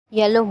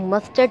yellow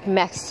mustard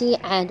maxi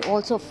and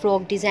also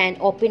frog design,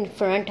 open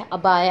front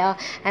abaya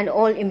and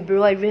all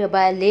embroidery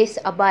abaya, lace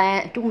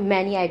abaya, too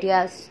many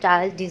ideas,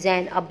 style,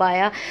 design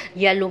abaya,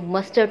 yellow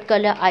mustard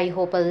color. I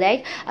hope I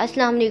like.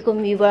 Assalamu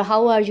alaikum viewer,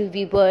 how are you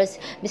viewers?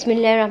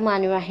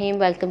 Bismillahirrahmanirrahim.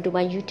 Welcome to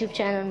my YouTube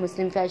channel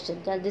Muslim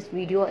Fashion. This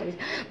video is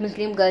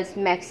Muslim girls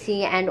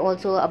maxi and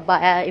also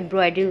abaya,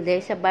 embroidery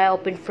lace abaya,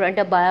 open front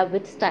abaya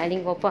with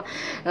styling of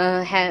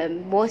a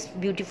most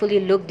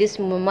beautifully look. This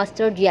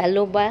mustard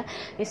yellow abaya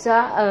is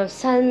a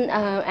sun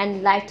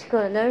and light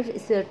color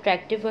is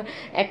attractive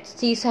at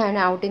season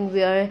outing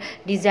wear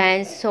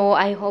designs. So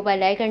I hope I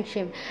like and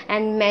share,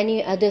 and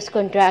many others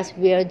contrast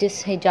wear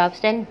this hijab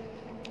stand.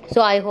 So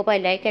I hope I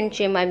like and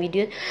share my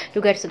videos. To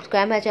get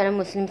subscribe my channel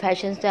Muslim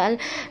Fashion Style.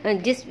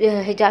 This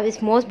hijab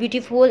is most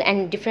beautiful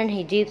and different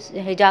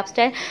hijab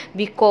style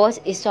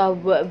because it's a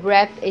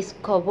wrap is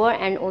cover,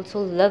 and also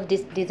love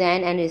this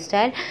design and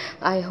style.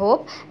 I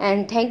hope,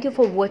 and thank you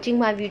for watching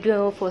my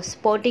video, for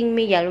supporting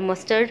me. Yellow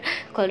mustard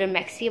color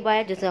maxi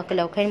abaya.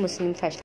 Jazakallah khair. Muslim Fashion.